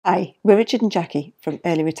Hi, we're Richard and Jackie from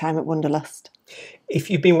Early Retirement Wanderlust. If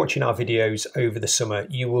you've been watching our videos over the summer,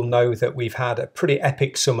 you will know that we've had a pretty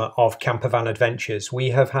epic summer of campervan adventures. We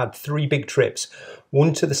have had 3 big trips,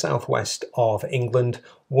 one to the southwest of England,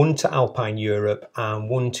 one to Alpine Europe, and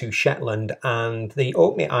one to Shetland and the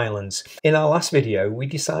Orkney Islands. In our last video, we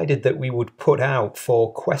decided that we would put out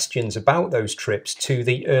 4 questions about those trips to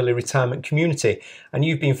the early retirement community, and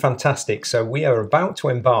you've been fantastic. So we are about to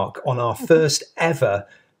embark on our first ever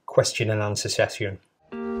question and answer session.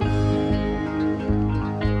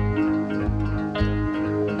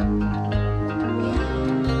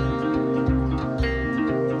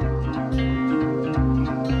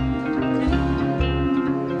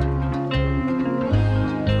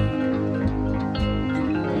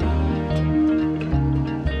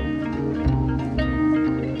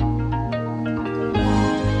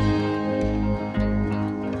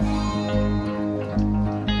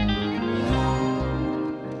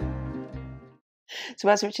 So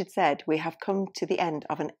as Richard said, we have come to the end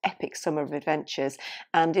of an epic summer of adventures.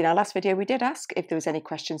 And in our last video, we did ask if there was any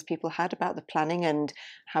questions people had about the planning and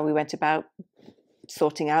how we went about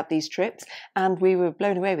sorting out these trips. And we were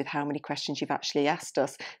blown away with how many questions you've actually asked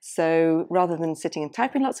us. So rather than sitting and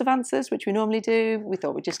typing lots of answers, which we normally do, we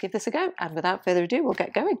thought we'd just give this a go. And without further ado, we'll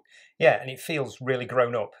get going. Yeah, and it feels really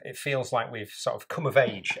grown up. It feels like we've sort of come of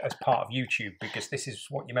age as part of YouTube, because this is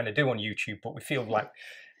what you're meant to do on YouTube, but we feel like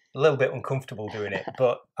a little bit uncomfortable doing it.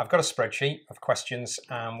 But I've got a spreadsheet of questions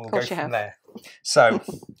and we'll go from there. So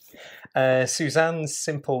Suzanne's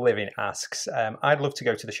Simple Living asks, I'd love to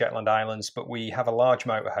go to the Shetland Islands, but we have a large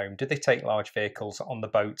motorhome. Do they take large vehicles on the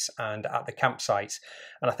boats and at the campsites?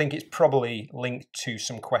 And I think it's probably linked to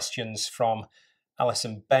some questions from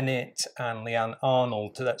Alison Bennett and Leanne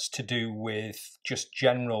Arnold that's to do with just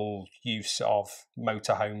general use of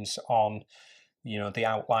motorhomes on, the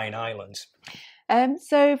outlying islands.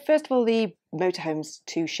 So first of all, the motorhomes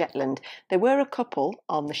to Shetland. There were a couple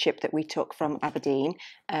on the ship that we took from Aberdeen.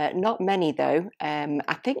 Not many though.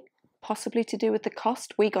 I think possibly to do with the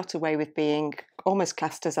cost. We got away with being almost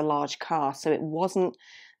classed as a large car, so it wasn't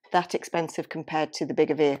that expensive compared to the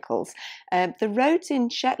bigger vehicles. The roads in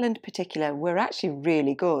Shetland in particular were actually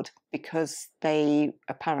really good because they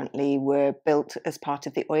apparently were built as part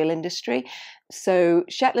of the oil industry. So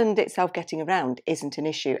Shetland itself getting around isn't an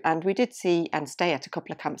issue. And we did see and stay at a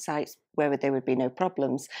couple of campsites where there would be no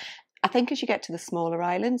problems. I think as you get to the smaller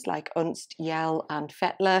islands like Unst, Yell and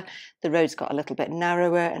Fetler, the roads got a little bit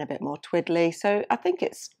narrower and a bit more twiddly. So I think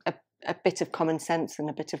it's a bit of common sense and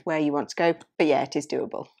a bit of where you want to go. But yeah, it is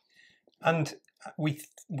doable. And we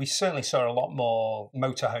certainly saw a lot more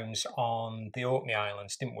motorhomes on the Orkney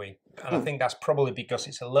Islands, didn't we? And I think that's probably because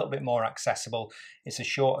it's a little bit more accessible. It's a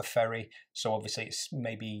shorter ferry, so obviously it's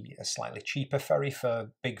maybe a slightly cheaper ferry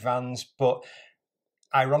for big vans. But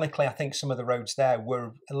ironically, I think some of the roads there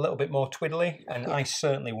were a little bit more twiddly, and I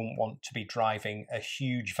certainly wouldn't want to be driving a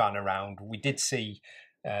huge van around. We did see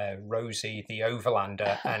Rosie, the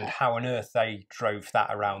Overlander, and how on earth they drove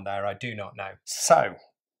that around there, I do not know. So,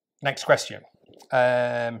 next question.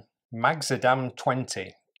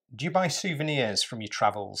 Magzadam20. Do you buy souvenirs from your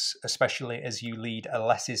travels, especially as you lead a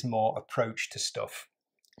less is more approach to stuff?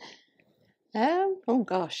 Oh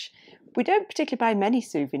gosh, we don't particularly buy many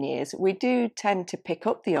souvenirs. We do tend to pick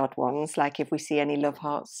up the odd ones, like if we see any love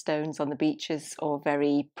heart stones on the beaches or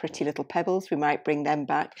very pretty little pebbles, we might bring them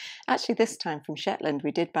back. Actually, this time from Shetland,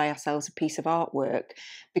 we did buy ourselves a piece of artwork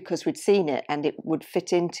because we'd seen it and it would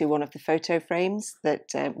fit into one of the photo frames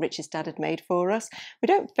that Richard's dad had made for us. We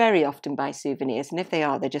don't very often buy souvenirs, and if they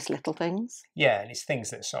are, they're just little things. Yeah, and it's things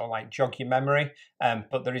that sort of like jog your memory,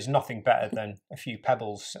 but there is nothing better than a few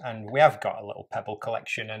pebbles, and we have got a little pebble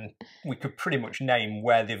collection, and we could pretty much name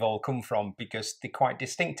where they've all come from because they're quite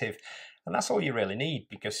distinctive. And that's all you really need,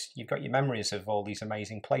 because you've got your memories of all these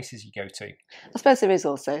amazing places you go to. I suppose there is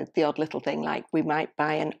also the odd little thing, like we might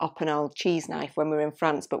buy an Oppenal cheese knife when we're in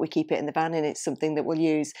France, but we keep it in the van and it's something that we'll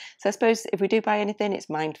use. So I suppose if we do buy anything, it's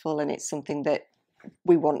mindful and it's something that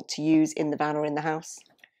we want to use in the van or in the house.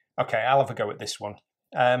 Okay, I'll have a go at this one.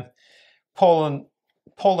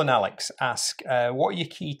 Paul and Alex ask, what are your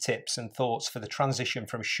key tips and thoughts for the transition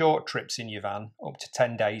from short trips in your van, up to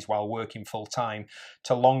 10 days while working full time,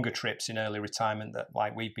 to longer trips in early retirement that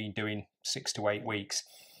like we've been doing 6 to 8 weeks?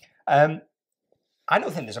 I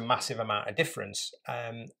don't think there's a massive amount of difference.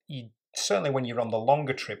 Certainly when you're on the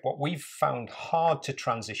longer trip, what we've found hard to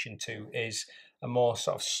transition to is a more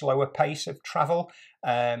sort of slower pace of travel.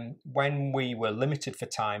 When we were limited for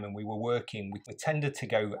time and we were working, we tended to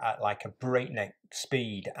go at like a breakneck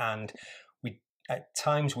speed, and at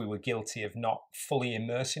times we were guilty of not fully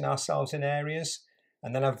immersing ourselves in areas.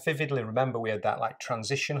 And then I vividly remember we had that like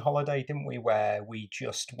transition holiday, didn't we, where we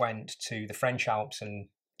just went to the French Alps and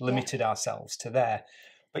limited ourselves to there.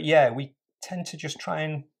 But yeah, we tend to just try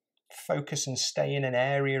and focus and stay in an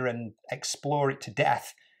area and explore it to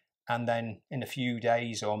death, and then in a few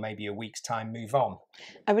days or maybe a week's time move on.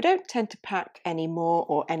 And we don't tend to pack any more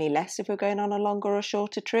or any less if we're going on a longer or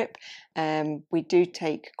shorter trip. We do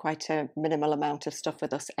take quite a minimal amount of stuff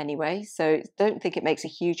with us anyway, so don't think it makes a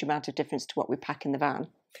huge amount of difference to what we pack in the van.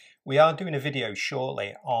 We are doing a video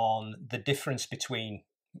shortly on the difference between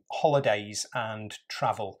holidays and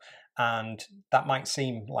travel, and that might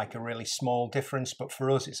seem like a really small difference, but for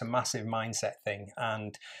us it's a massive mindset thing.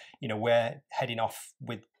 And we're heading off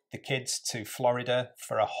with the kids to Florida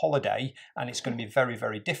for a holiday, and it's going to be very,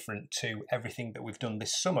 very different to everything that we've done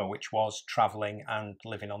this summer, which was traveling and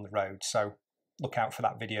living on the road. So look out for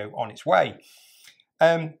that video on its way.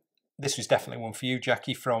 This was definitely one for you,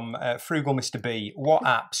 Jackie, from Frugal Mr. B. What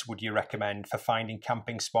apps would you recommend for finding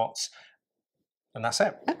camping spots? And that's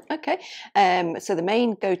it. Okay. So the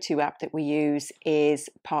main go-to app that we use is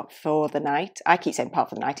Park for the Night. I keep saying Park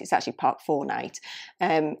for the Night. It's actually Park for Night.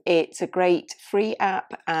 It's a great free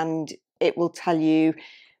app, and it will tell you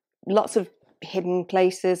lots of hidden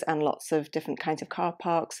places and lots of different kinds of car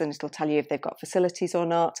parks, and it'll tell you if they've got facilities or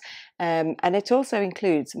not. And it also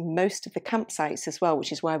includes most of the campsites as well,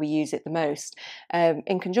 which is why we use it the most.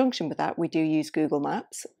 In conjunction with that, we do use Google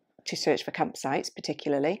Maps to search for campsites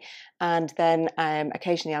particularly, and then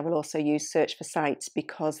occasionally I will also use search for sites,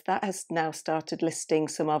 because that has now started listing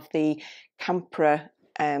some of the campsites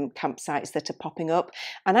that are popping up.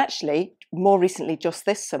 And actually more recently, just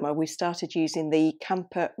this summer, we've started using the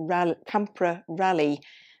Camper Rally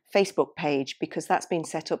Facebook page, because that's been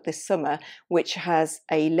set up this summer, which has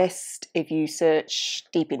a list, if you search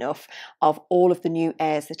deep enough, of all of the new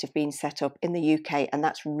airs that have been set up in the UK, and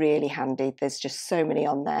that's really handy. There's just so many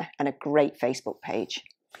on there, and a great Facebook page.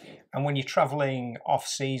 And when you're travelling off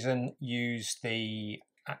season, use the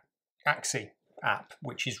Axi app,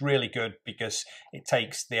 which is really good because it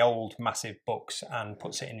takes the old massive books and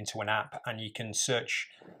puts it into an app, and you can search,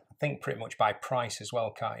 I think, pretty much by price as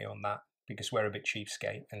well, can't you, on that? Because we're a bit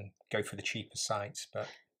cheapskate and go for the cheaper sites. But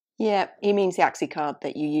yeah, he means the Axi card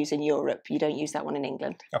that you use in Europe. You don't use that one in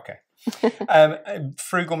England. Okay.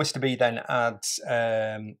 Frugal Mr. B then adds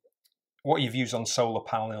what you've used on solar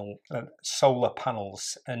panels,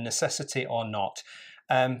 a necessity or not.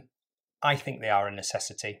 I think they are a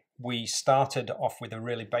necessity. We started off with a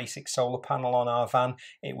really basic solar panel on our van.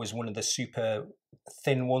 It was one of the super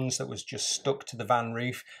thin ones that was just stuck to the van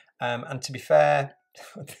roof. And to be fair,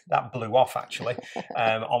 that blew off actually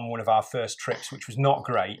on one of our first trips, which was not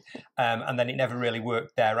great. And then it never really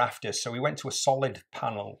worked thereafter. So we went to a solid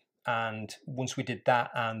panel, and once we did that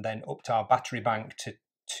and then upped our battery bank to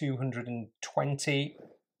 220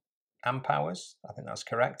 amp hours, I think that's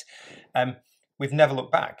correct, we've never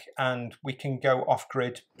looked back, and we can go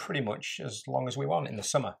off-grid pretty much as long as we want in the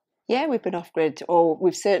summer. Yeah, we've been off-grid, or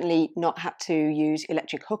we've certainly not had to use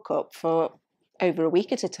electric hookup for over a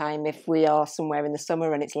week at a time if we are somewhere in the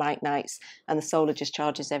summer and it's light nights and the solar just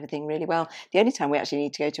charges everything really well. The only time we actually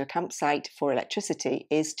need to go to a campsite for electricity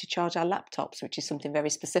is to charge our laptops, which is something very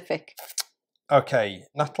specific. Okay,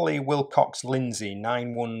 Natalie Wilcox Lindsay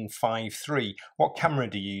 9153. What camera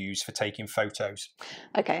do you use for taking photos?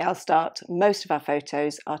 Okay, I'll start. Most of our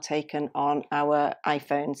photos are taken on our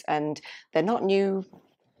iPhones, and they're not new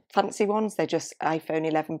fancy ones. They're just iPhone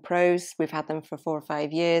 11 Pros. We've had them for 4 or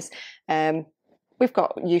 5 years. We've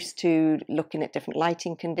got used to looking at different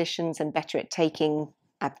lighting conditions and better at taking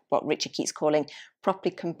what Richard keeps calling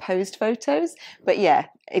properly composed photos. But yeah,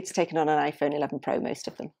 it's taken on an iPhone 11 Pro, most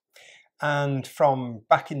of them. And from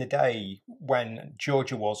back in the day when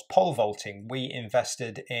Georgia was pole vaulting, we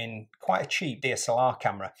invested in quite a cheap DSLR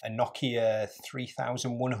camera, a Nokia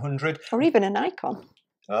 3100. Or even a Nikon.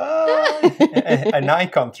 Oh, a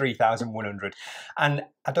Nikon 3100, and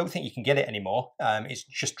I don't think you can get it anymore. It's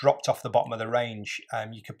just dropped off the bottom of the range.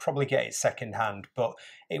 You could probably get it second hand, but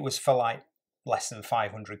it was for like less than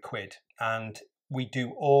 500 quid, and we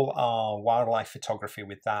do all our wildlife photography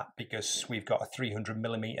with that because we've got a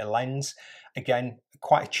 300mm lens. Again,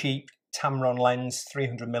 quite a cheap Tamron lens,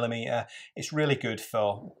 300mm. It's really good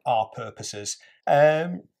for our purposes.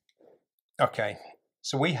 Okay.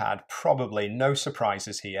 So we had probably no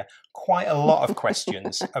surprises here, quite a lot of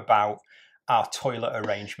questions about our toilet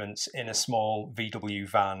arrangements in a small VW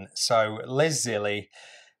van. So Liz Zilly,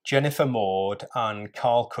 Jennifer Maud and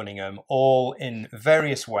Carl Cunningham, all in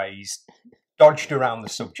various ways, dodged around the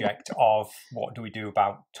subject of what do we do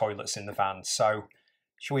about toilets in the van. So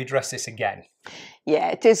shall we address this again? Yeah,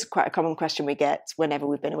 it is quite a common question we get whenever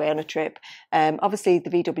we've been away on a trip. Obviously,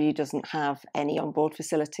 the VW doesn't have any onboard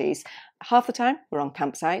facilities. Half the time, we're on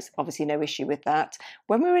campsites. Obviously, no issue with that.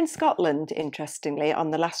 When we were in Scotland, interestingly,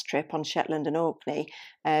 on the last trip on Shetland and Orkney,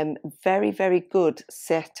 very, very good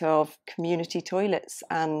set of community toilets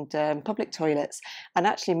and public toilets. And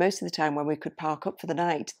actually, most of the time when we could park up for the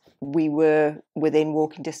night, we were within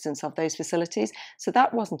walking distance of those facilities. So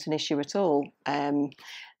that wasn't an issue at all.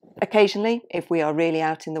 Occasionally, if we are really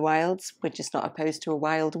out in the wilds, we're just not opposed to a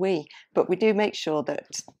wild wee, but we do make sure that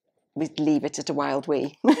we leave it at a wild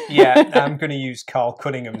wee. Yeah, I'm going to use Carl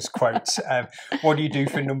Cunningham's quotes. What do you do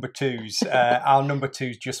for number twos? Our number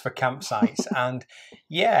twos just for campsites. And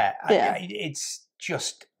yeah, it's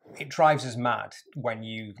just, it drives us mad when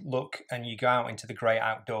you look and you go out into the great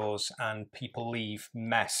outdoors and people leave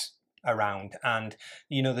mess around, and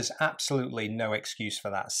there's absolutely no excuse for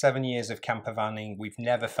that. 7 years of campervanning, we've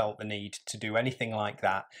never felt the need to do anything like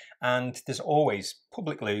that, and there's always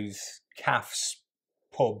public loos, cafes,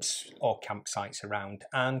 pubs or campsites around,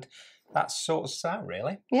 and that sorts us out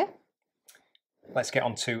really. Yeah, let's get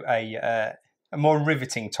on to a more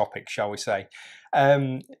riveting topic, shall we say.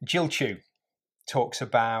 Jill Chu talks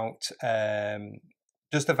about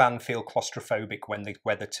does the van feel claustrophobic when the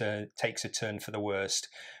weather takes a turn for the worst,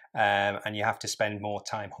 and you have to spend more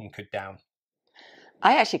time hunkered down?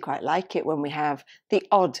 I actually quite like it when we have the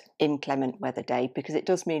odd inclement weather day, because it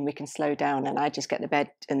does mean we can slow down, and I just get the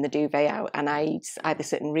bed and the duvet out and I either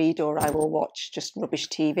sit and read or I will watch just rubbish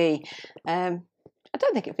TV. I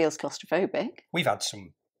don't think it feels claustrophobic. We've had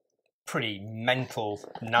some pretty mental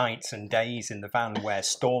nights and days in the van where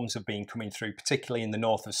storms have been coming through, particularly in the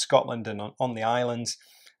north of Scotland and on the islands.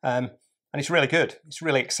 And it's really good. It's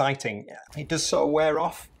really exciting. It does sort of wear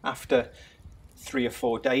off after 3 or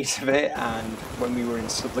 4 days of it. And when we were in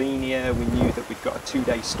Slovenia, we knew that we'd got a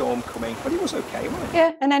 2-day storm coming, but it was okay, wasn't it?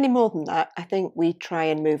 Yeah, and any more than that, I think we try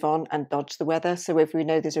and move on and dodge the weather. So if we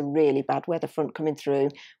know there's a really bad weather front coming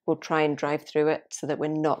through, we'll try and drive through it so that we're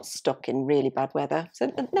not stuck in really bad weather. So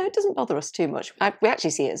no, it doesn't bother us too much. We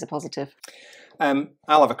actually see it as a positive.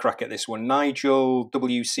 I'll have a crack at this one. Nigel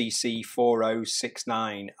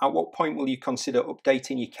WCC4069. At what point will you consider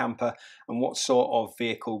updating your camper, and what sort of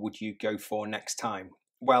vehicle would you go for next time?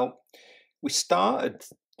 Well, we started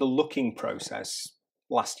the looking process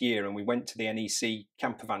last year and we went to the NEC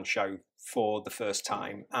Campervan show for the first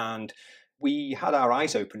time, and we had our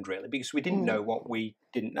eyes opened really because we didn't know what we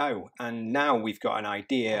didn't know, and now we've got an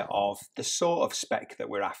idea of the sort of spec that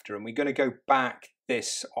we're after, and we're going to go back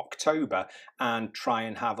this October and try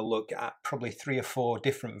and have a look at probably 3 or 4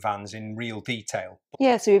 different vans in real detail.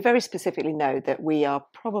 Yeah, so we very specifically know that we are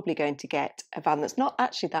probably going to get a van that's not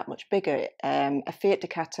actually that much bigger, a Fiat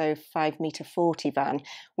Ducato 5m40 van,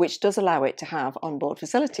 which does allow it to have onboard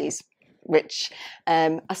facilities, which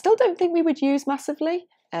I still don't think we would use massively.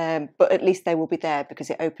 But at least they will be there because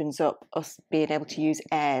it opens up us being able to use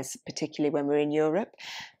airs, particularly when we're in Europe.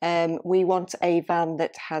 We want a van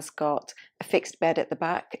that has got a fixed bed at the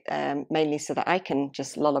back, mainly so that I can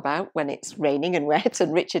just loll about when it's raining and wet,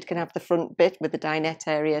 and Richard can have the front bit with the dinette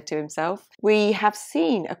area to himself. We have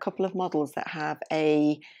seen a couple of models that have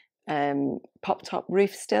a pop-top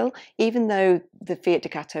roof still, even though the Fiat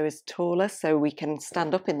Ducato is taller, so we can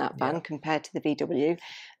stand up in that van compared to the VW.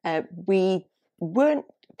 We weren't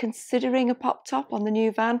considering a pop top on the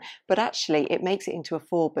new van, but actually it makes it into a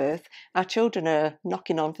 4-berth. Our children are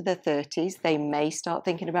knocking on for their 30s. They may start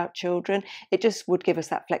thinking about children. It just would give us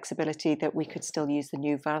that flexibility that we could still use the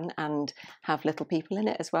new van and have little people in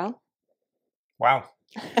it as well. Wow.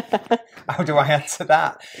 How do I answer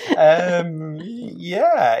that?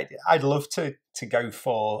 Yeah, I'd love to go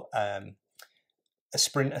for a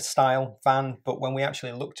Sprinter style van, but when we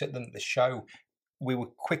actually looked at them at the show, we were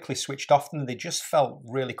quickly switched off them. They just felt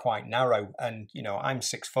really quite narrow, and I'm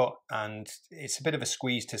 6 foot and it's a bit of a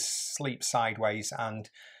squeeze to sleep sideways, and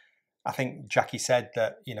I think Jackie said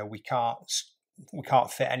that we can't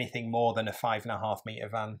fit anything more than a 5.5 metre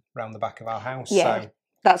van around the back of our house. Yeah. So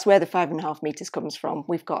that's where the 5.5 metres comes from.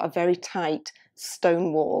 We've got a very tight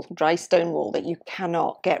stone wall, dry stone wall, that you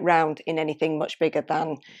cannot get round in anything much bigger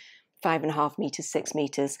than 5.5 metres, 6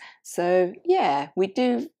 metres. So yeah, we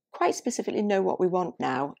do quite specifically know what we want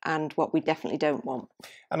now and what we definitely don't want.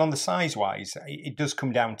 And on the size wise, it does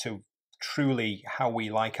come down to truly how we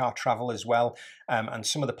like our travel as well. And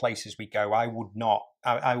some of the places we go, I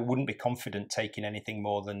wouldn't be confident taking anything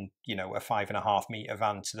more than a 5.5 metre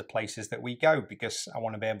van to the places that we go, because I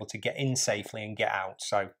want to be able to get in safely and get out.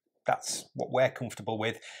 So that's what we're comfortable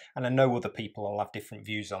with, and I know other people will have different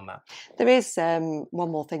views on that. There is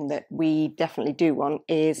one more thing that we definitely do want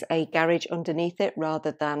is a garage underneath it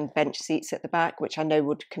rather than bench seats at the back, which I know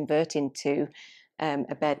would convert into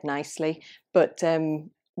a bed nicely. But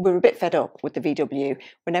we're a bit fed up with the VW.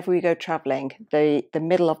 Whenever we go travelling, the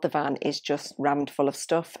middle of the van is just rammed full of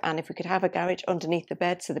stuff. And if we could have a garage underneath the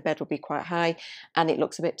bed, so the bed would be quite high and it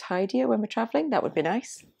looks a bit tidier when we're travelling, that would be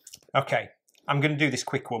nice. Okay, I'm going to do this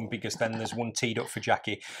quick one because then there's one teed up for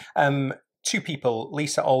Jackie. Two people,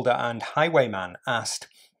 Lisa Alder and Highwayman, asked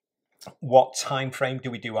what time frame do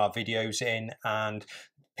we do our videos in, and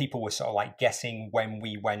people were sort of like guessing when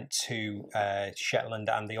we went to Shetland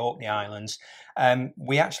and the Orkney Islands.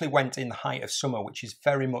 We actually went in the height of summer, which is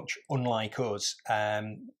very much unlike us.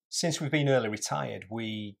 Since we've been early retired,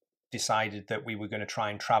 we decided that we were going to try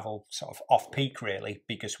and travel sort of off peak, really,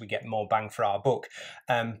 because we get more bang for our buck.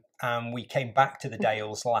 And we came back to the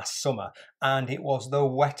Dales last summer, and it was the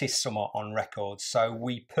wettest summer on record. So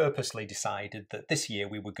we purposely decided that this year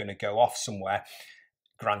we were going to go off somewhere.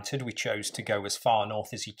 Granted, we chose to go as far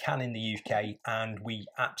north as you can in the UK, and we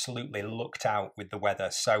absolutely lucked out with the weather.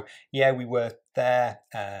 So yeah, we were there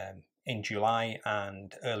in July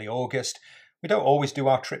and early August. We don't always do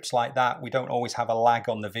our trips like that. We don't always have a lag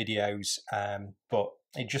on the videos, but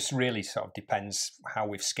it just really sort of depends how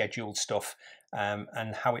we've scheduled stuff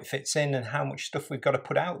and how it fits in and how much stuff we've got to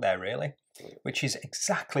put out there, really. Which is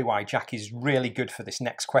exactly why Jack is really good for this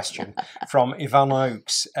next question from Ivan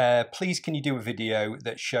Oakes. Please, can you do a video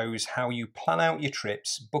that shows how you plan out your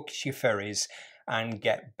trips, book your ferries, and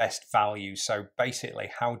get best value? So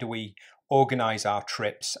basically, how do we organise our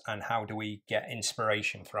trips and how do we get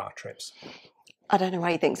inspiration for our trips? I don't know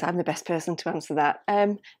why he thinks I'm the best person to answer that.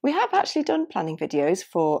 We have actually done planning videos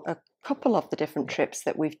for a couple of the different trips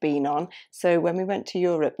that we've been on. So when we went to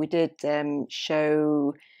Europe, we did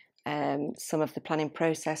show some of the planning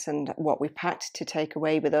process and what we packed to take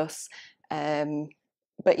away with us.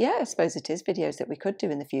 But yeah, I suppose it is videos that we could do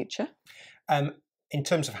in the future. In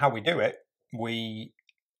terms of how we do it, we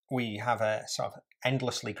have a sort of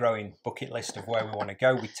endlessly growing bucket list of where we want to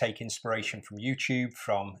go. We take inspiration from YouTube,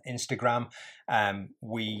 from Instagram.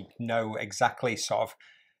 We know exactly sort of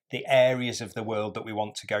the areas of the world that we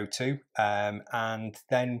want to go to, and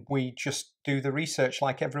then we just do the research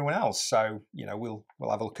like everyone else. So you know, we'll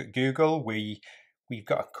have a look at Google. We've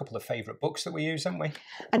got a couple of favourite books that we use, haven't we?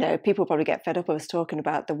 I know people probably get fed up of us talking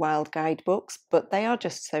about the Wild Guide books, but they are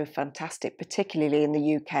just so fantastic, particularly in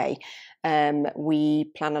the UK.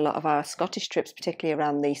 We plan a lot of our Scottish trips, particularly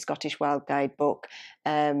around the Scottish Wild Guide book.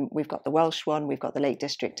 We've got the Welsh one, we've got the Lake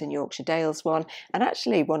District and Yorkshire Dales one. And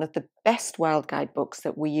actually, one of the best Wild Guide books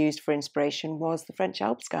that we used for inspiration was the French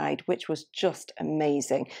Alps Guide, which was just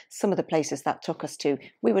amazing. Some of the places that took us to,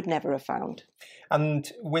 we would never have found.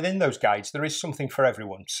 And within those guides, there is something for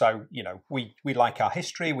everyone. So, you know, we like our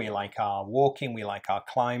history, we like our walking, we like our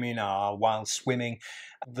climbing, our wild swimming.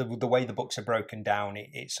 The way the books are broken down,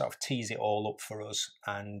 it sort of tees it all up for us.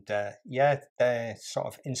 And yeah, they're sort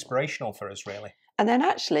of inspirational for us, really. And then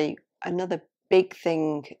actually, another big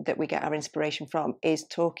thing that we get our inspiration from is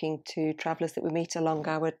talking to travellers that we meet along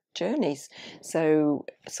our journeys. So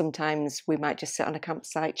sometimes we might just sit on a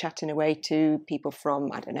campsite chatting away to people from,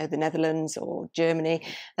 I don't know, the Netherlands or Germany,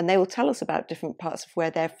 and they will tell us about different parts of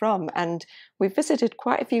where they're from. And we've visited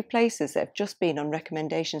quite a few places that have just been on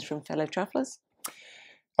recommendations from fellow travellers.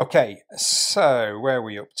 Okay, so where are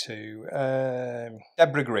we up to?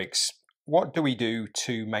 Deborah Griggs. What do we do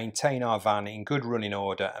to maintain our van in good running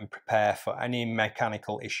order and prepare for any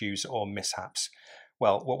mechanical issues or mishaps?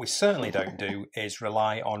 Well, what we certainly don't do is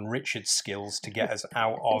rely on Richard's skills to get us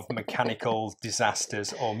out of mechanical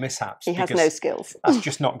disasters or mishaps. He has no skills. That's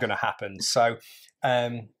just not going to happen. So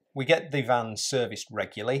we get the van serviced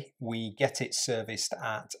regularly. We get it serviced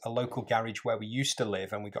at a local garage where we used to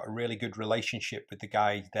live, and we've got a really good relationship with the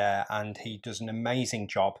guy there, and he does an amazing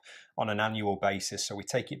job on an annual basis. So we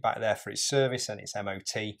take it back there for its service and its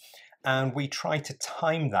MOT, and we try to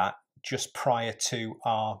time that just prior to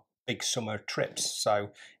our big summer trips. So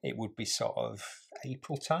it would be sort of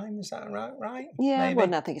April time, is that right? Yeah, maybe?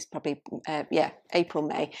 well, I think it's probably, April,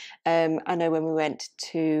 May. I know when we went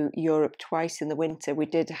to Europe twice in the winter, we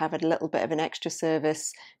did have a little bit of an extra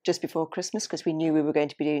service just before Christmas because we knew we were going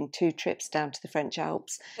to be doing 2 trips down to the French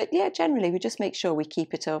Alps. But yeah, generally we just make sure we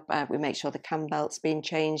keep it up. We make sure the cam belt's being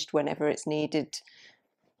changed whenever it's needed.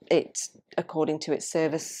 It's according to its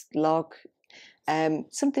service log.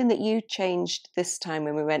 Something that you changed this time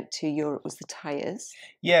when we went to Europe was the tyres.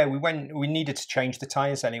 Yeah, we needed to change the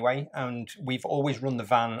tyres anyway, and we've always run the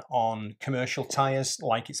van on commercial tyres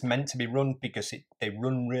like it's meant to be run, because they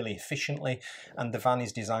run really efficiently, and the van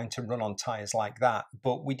is designed to run on tyres like that.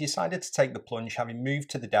 But we decided to take the plunge, having moved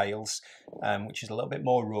to the Dales, which is a little bit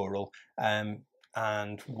more rural,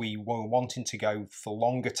 and we were wanting to go for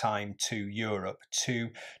longer time to Europe, to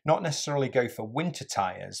not necessarily go for winter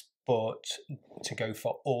tyres, but to go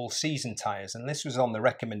for all-season tyres. And this was on the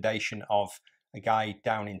recommendation of a guy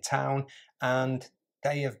down in town, and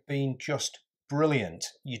they have been just brilliant.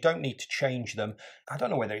 You don't need to change them. I don't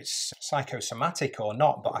know whether it's psychosomatic or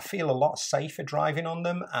not, but I feel a lot safer driving on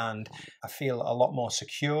them, and I feel a lot more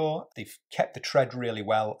secure. They've kept the tread really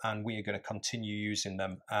well, and we are going to continue using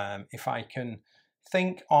them. If I can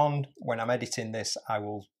think on when I'm editing this, I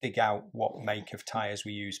will dig out what make of tyres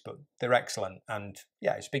we use, but they're excellent, and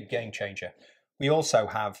yeah, it's a big game changer. We also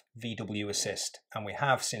have VW Assist, and we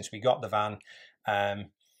have since we got the van.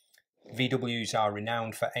 VWs are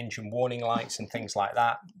renowned for engine warning lights and things like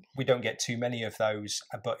that. We don't get too many of those,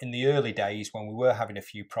 but in the early days when we were having a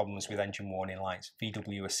few problems with engine warning lights,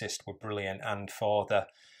 VW Assist were brilliant, and for the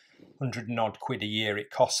 100 and odd quid a year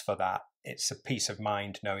it costs for that, it's a peace of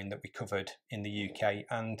mind knowing that we covered in the UK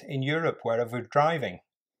and in Europe wherever we're driving.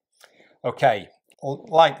 Okay,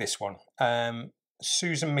 like this one.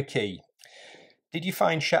 Susan McKee. Did you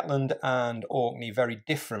find Shetland and Orkney very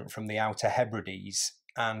different from the Outer Hebrides,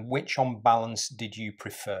 and which on balance did you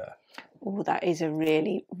prefer? Oh, that is a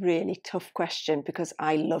really, really tough question, because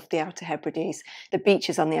I love the Outer Hebrides. The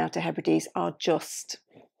beaches on the Outer Hebrides are just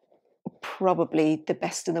probably the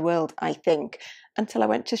best in the world, I think, until I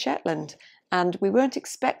went to Shetland. And we weren't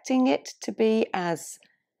expecting it to be as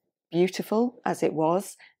beautiful as it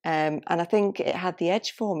was. And I think it had the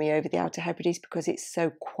edge for me over the Outer Hebrides because it's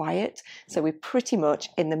so quiet. So we pretty much,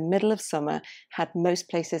 in the middle of summer, had most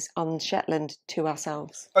places on Shetland to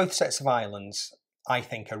ourselves. Both sets of islands, I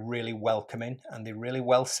think, are really welcoming, and they're really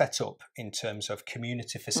well set up in terms of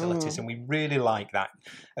community facilities, and we really like that.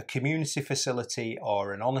 A community facility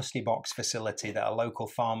or an honesty box facility that a local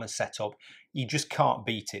farmer's set up, you just can't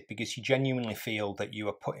beat it, because you genuinely feel that you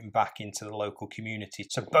are putting back into the local community.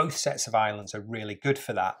 So both sets of islands are really good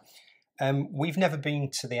for that. We've never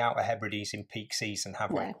been to the Outer Hebrides in peak season,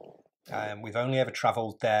 have we? No. We've only ever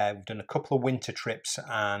travelled there. We've done a couple of winter trips,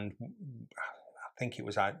 and I think it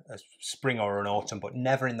was a spring or an autumn, but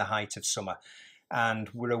never in the height of summer. And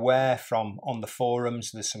we're aware from on the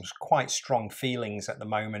forums, there's some quite strong feelings at the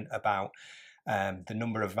moment about the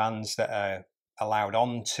number of vans that are allowed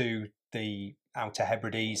on to the Outer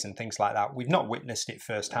Hebrides and things like that. We've not witnessed it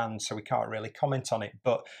firsthand, so we can't really comment on it.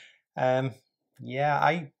 But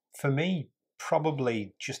yeah, for me,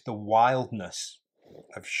 probably just the wildness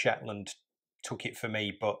of Shetland took it for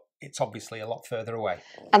me, but it's obviously a lot further away.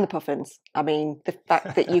 And the puffins. I mean, the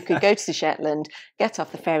fact that you could go to Shetland, get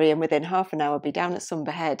off the ferry, and within half an hour be down at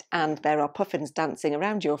Sumber Head, and there are puffins dancing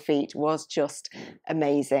around your feet, was just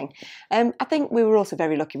amazing. I think we were also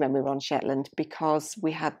very lucky when we were on Shetland, because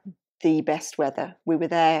we had the best weather. We were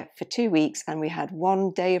there for 2 weeks, and we had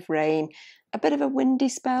one day of rain, a bit of a windy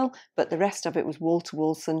spell, but the rest of it was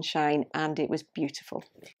wall-to-wall sunshine, and it was beautiful.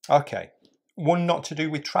 Okay. One not to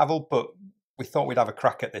do with travel, but we thought we'd have a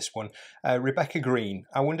crack at this one. Rebecca Green,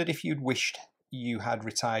 I wondered if you'd wished you had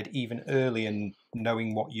retired even earlier,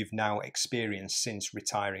 knowing what you've now experienced since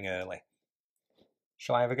retiring early.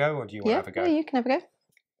 Shall I have a go, or do you want to have a go? Yeah, you can have a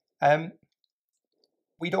go.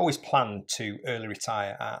 We'd always planned to early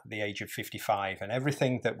retire at the age of 55, and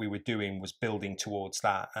everything that we were doing was building towards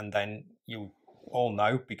that. And then you all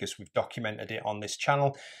know, because we've documented it on this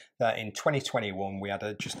channel, that in 2021 we had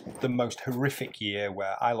just the most horrific year,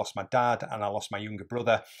 where I lost my dad and I lost my younger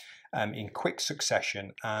brother in quick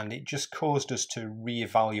succession, and it just caused us to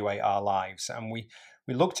reevaluate our lives. And we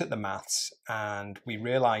looked at the maths, and we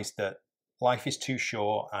realized that life is too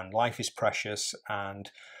short and life is precious,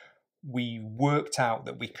 and we worked out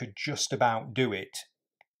that we could just about do it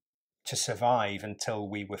to survive until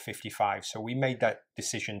we were 55. So we made that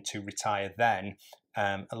decision to retire then,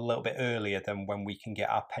 a little bit earlier than when we can get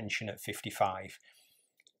our pension at 55.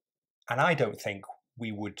 And I don't think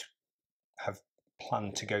we would have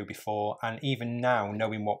planned to go before. And even now,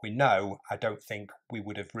 knowing what we know, I don't think we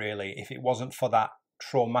would have really, if it wasn't for that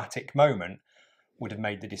traumatic moment, would have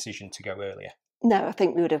made the decision to go earlier. No, I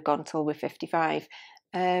think we would have gone till we're 55.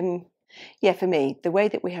 Yeah, for me, the way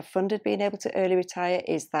that we have funded being able to early retire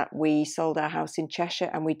is that we sold our house in Cheshire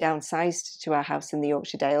and we downsized to our house in the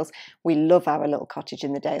Yorkshire Dales. We love our little cottage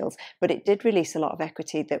in the Dales, but it did release a lot of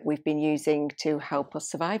equity that we've been using to help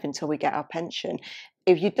us survive until we get our pension.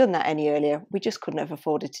 if you'd done that any earlier, we just couldn't have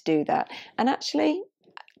afforded to do that. And actually,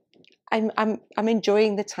 I'm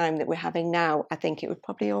enjoying the time that we're having now. I think it would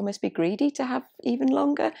probably almost be greedy to have even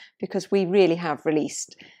longer, because we really have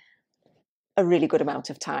released a really good amount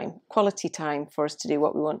of time, quality time for us to do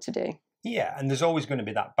what we want to do. Yeah, and there's always going to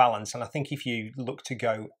be that balance. And I think if you look to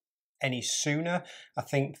go any sooner, I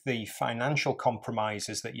think the financial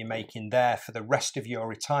compromises that you're making there for the rest of your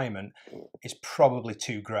retirement is probably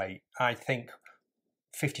too great. I think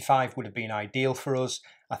 55 would have been ideal for us.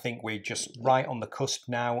 I think we're just right on the cusp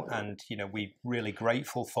now, and we're really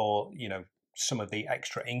grateful for some of the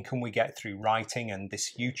extra income we get through writing and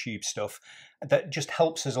this YouTube stuff that just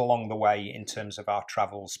helps us along the way in terms of our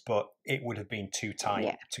travels. But it would have been too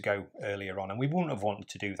tight to go earlier on, and we wouldn't have wanted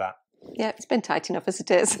to do that. Yeah, it's been tight enough as it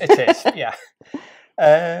is. It is, yeah.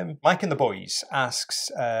 Mike and the boys asks,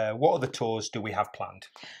 what other tours do we have planned?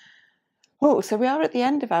 Oh, so we are at the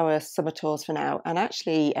end of our summer tours for now, and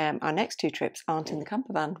actually our next 2 trips aren't in the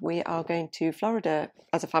campervan. We are going to Florida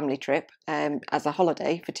as a family trip, as a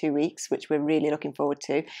holiday for 2 weeks, which we're really looking forward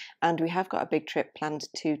to, and we have got a big trip planned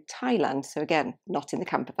to Thailand, so again, not in the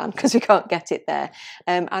campervan because we can't get it there.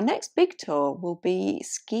 Our next big tour will be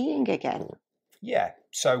skiing again. Yeah,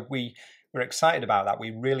 so we're excited about that. We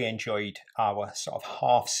really enjoyed our sort of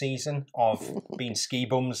half season of being ski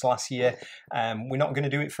bums last year. We're not going to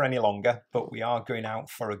do it for any longer, but we are going out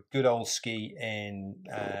for a good old ski in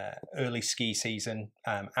early ski season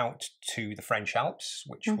out to the French Alps,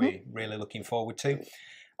 which we're really looking forward to.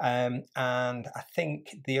 And I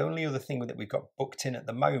think the only other thing that we've got booked in at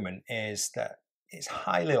the moment is that it's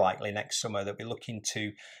highly likely next summer that we're looking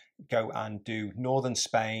to go and do northern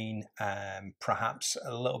Spain, perhaps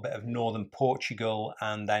a little bit of northern Portugal,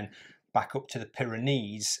 and then back up to the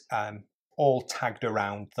Pyrenees, all tagged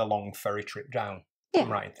around the long ferry trip down. Yeah,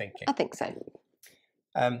 I'm right in thinking. I think so.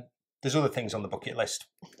 There's other things on the bucket list.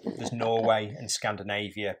 There's Norway and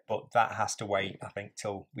Scandinavia, but that has to wait, I think,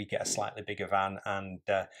 till we get a slightly bigger van and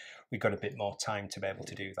we've got a bit more time to be able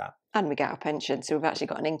to do that. And we get our pension, so we've actually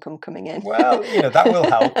got an income coming in. Well, that will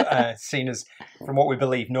help, seeing as from what we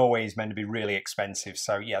believe, Norway is meant to be really expensive.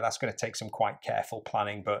 So, yeah, that's going to take some quite careful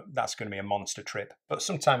planning, but that's going to be a monster trip, but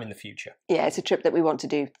sometime in the future. Yeah, it's a trip that we want to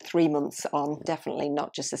do 3 months on, definitely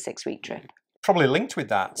not just a 6-week trip. Probably linked with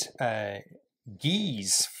that,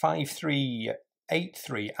 Geese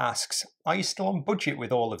 5383 asks, are you still on budget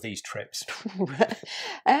with all of these trips?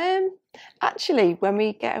 Actually, when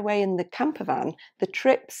we get away in the campervan, the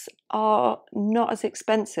trips are not as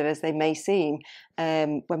expensive as they may seem.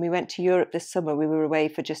 When we went to Europe this summer, we were away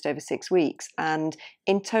for just over 6 weeks, and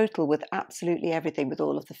in total, with absolutely everything, with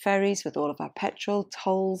all of the ferries, with all of our petrol,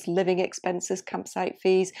 tolls, living expenses, campsite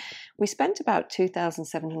fees, we spent about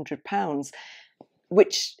 £2,700,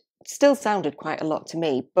 which still sounded quite a lot to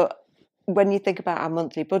me, but when you think about our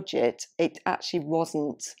monthly budget, it actually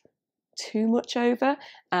wasn't too much over.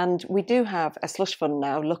 And we do have a slush fund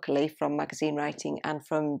now, luckily, from magazine writing and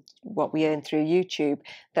from what we earn through YouTube,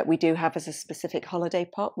 that we do have as a specific holiday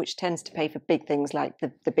pot, which tends to pay for big things like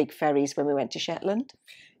the big ferries when we went to Shetland.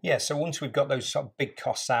 Yeah, so once we've got those sort of big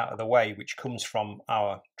costs out of the way, which comes from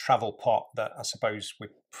our travel pot that I suppose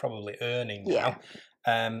we're probably earning now,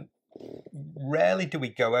 rarely do we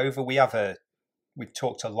go over. We've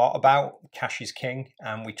talked a lot about cash is king,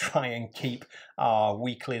 and we try and keep our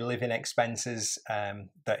weekly living expenses,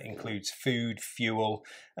 that includes food, fuel,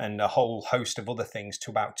 and a whole host of other things,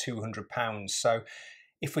 to about £200. So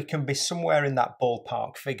if we can be somewhere in that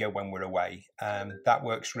ballpark figure when we're away, that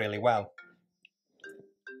works really well.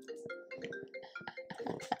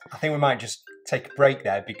 I think we might just take a break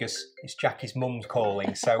there because it's Jackie's mum's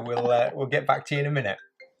calling, so we'll get back to you in a minute.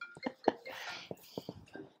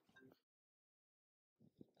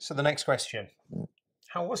 So the next question,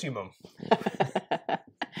 how was your mum?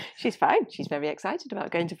 She's fine. She's very excited about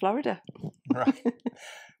going to Florida. Right.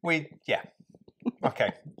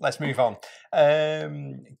 Okay, let's move on.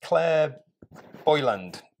 Claire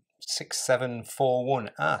Boyland, 6741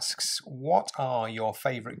 asks, what are your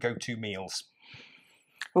favourite go-to meals?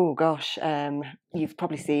 Oh gosh, you've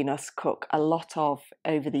probably seen us cook a lot of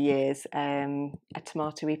over the years. A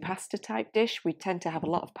tomatoey pasta type dish. We tend to have a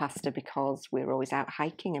lot of pasta because we're always out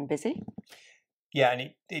hiking and busy. Yeah,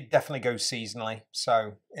 and it definitely goes seasonally.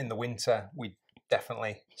 So in the winter, we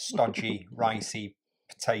definitely stodgy, ricey,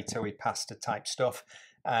 potatoey pasta type stuff.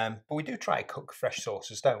 But we do try to cook fresh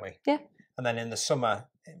sauces, don't we? Yeah. And then in the summer,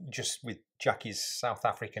 just with Jackie's South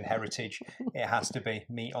African heritage, it has to be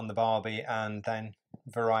meat on the barbie and then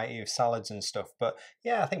variety of salads and stuff. But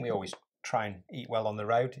yeah, I think we always try and eat well on the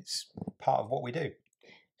road. It's part of what we do.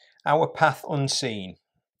 Our Path Unseen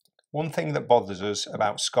One thing that bothers us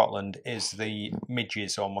about Scotland is the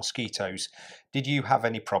midges or mosquitoes. Did you have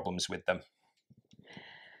any problems with them?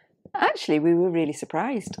 Actually, we were really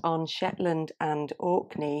surprised on Shetland and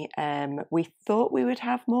Orkney. We thought we would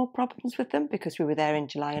have more problems with them because we were there in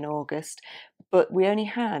July and August, but we only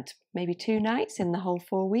had maybe 2 nights in the whole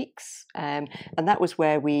 4 weeks. And that was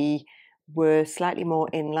where we were slightly more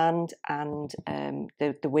inland and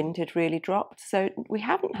the wind had really dropped. So we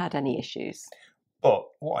haven't had any issues. But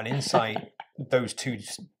what an insight those two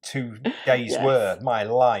days Yes. were. My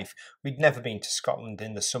life. We'd never been to Scotland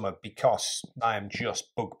in the summer because I am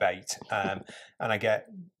just bug bait, and I get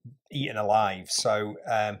eaten alive. So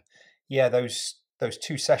yeah, those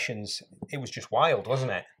 2 sessions, it was just wild,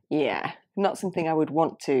 wasn't it? Yeah, not something I would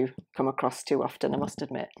want to come across too often, I must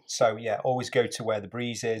admit. So yeah, always go to where the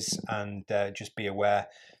breeze is, and just be aware.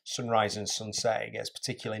 Sunrise and sunset, it gets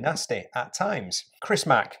particularly nasty at times. Chris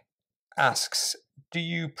Mack asks, do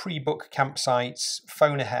you pre-book campsites,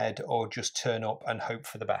 phone ahead, or just turn up and hope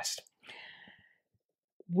for the best?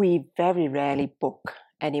 We very rarely book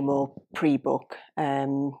anymore pre-book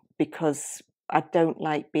because I don't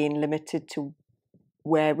like being limited to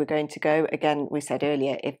where we're going to go. Again, we said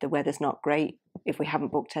earlier, if the weather's not great, if we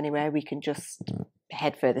haven't booked anywhere, we can just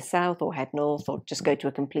head further south or head north or just go to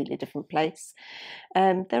a completely different place.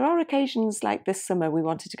 There are occasions like this summer we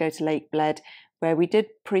wanted to go to Lake Bled, where we did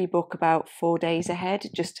pre-book about 4 days ahead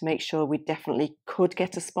just to make sure we definitely could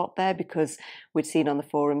get a spot there because we'd seen on the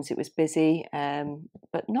forums it was busy,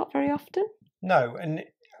 but not very often. No, and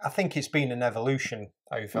I think it's been an evolution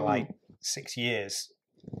over like 6 years.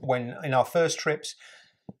 When in our first trips,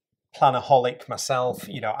 planaholic myself,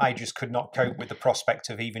 I just could not cope with the prospect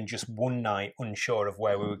of even just one night unsure of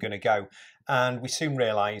where we were going to go. And we soon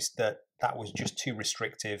realised that that was just too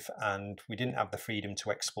restrictive and we didn't have the freedom to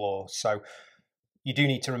explore. So you do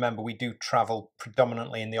need to remember we do travel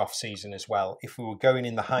predominantly in the off season as well. If we were going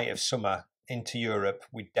in the height of summer into Europe,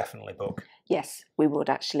 we'd definitely book. Yes, we would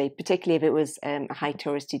actually, particularly if it was a high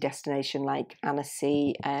touristy destination like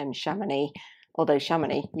Annecy, Chamonix. Although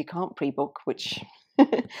Chamonix, you can't pre-book, which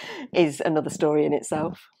is another story in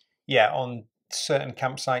itself. Yeah, on certain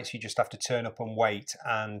campsites, you just have to turn up and wait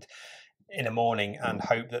and in the morning and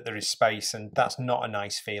hope that there is space, and that's not a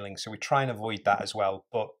nice feeling. So we try and avoid that as well.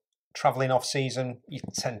 But traveling off season, you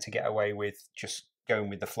tend to get away with just going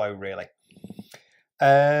with the flow, really.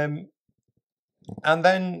 And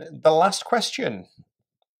then the last question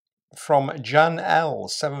from Jan L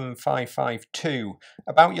 7552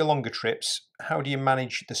 about your longer trips. How do you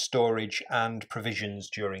manage the storage and provisions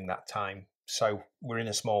during that time? So we're in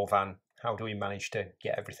a small van. How do we manage to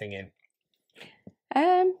get everything in?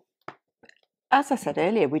 As I said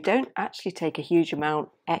earlier, we don't actually take a huge amount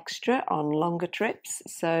extra on longer trips,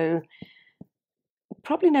 so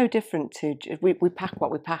probably no different to we pack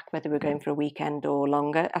what we pack, whether we're going for a weekend or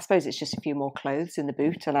longer. I suppose it's just a few more clothes in the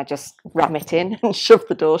boot and I just ram it in and shove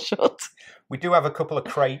the door shut. We do have a couple of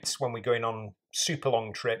crates when we're going on super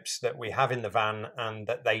long trips that we have in the van and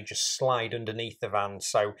that they just slide underneath the van.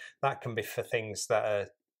 So that can be for things that are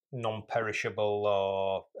non-perishable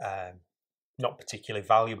or not particularly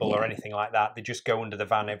valuable or anything like that. They just go under the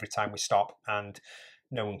van every time we stop and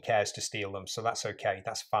no one cares to steal them. So that's okay.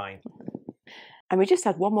 That's fine. And we just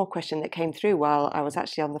had one more question that came through while I was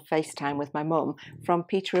actually on the FaceTime with my mum from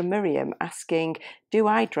Peter and Miriam asking, do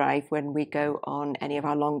I drive when we go on any of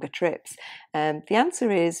our longer trips? The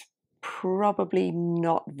answer is probably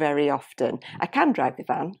not very often. I can drive the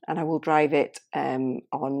van and I will drive it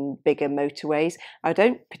on bigger motorways. I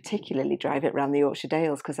don't particularly drive it around the Yorkshire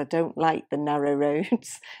Dales because I don't like the narrow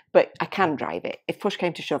roads, but I can drive it. If push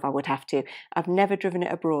came to shove, I would have to. I've never driven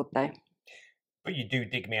it abroad though. But you do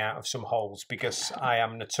dig me out of some holes because I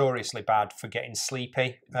am notoriously bad for getting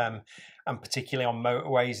sleepy, and particularly on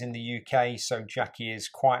motorways in the UK. So Jackie is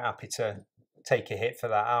quite happy to take a hit for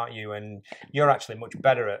that, aren't you? And you're actually much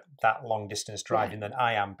better at that long distance driving than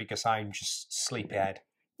I am because I'm just sleepyhead.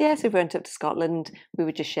 Yeah, so if we went up to Scotland, we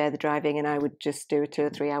would just share the driving and I would just do a 2 or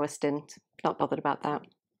 3 hour stint. Not bothered about that.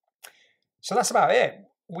 So that's about it.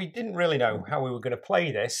 We didn't really know how we were going to play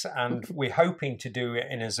this, and we're hoping to do it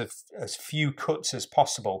in as few cuts as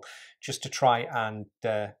possible, just to try and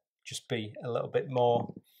just be a little bit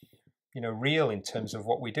more, real in terms of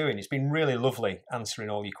what we're doing. It's been really lovely answering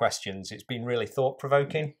all your questions. It's been really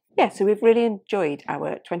thought-provoking. Yeah, so we've really enjoyed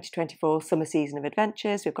our 2024 summer season of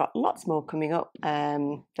adventures. We've got lots more coming up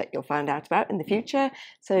that you'll find out about in the future.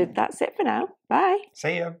 So that's it for now. Bye.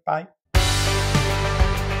 See you. Bye.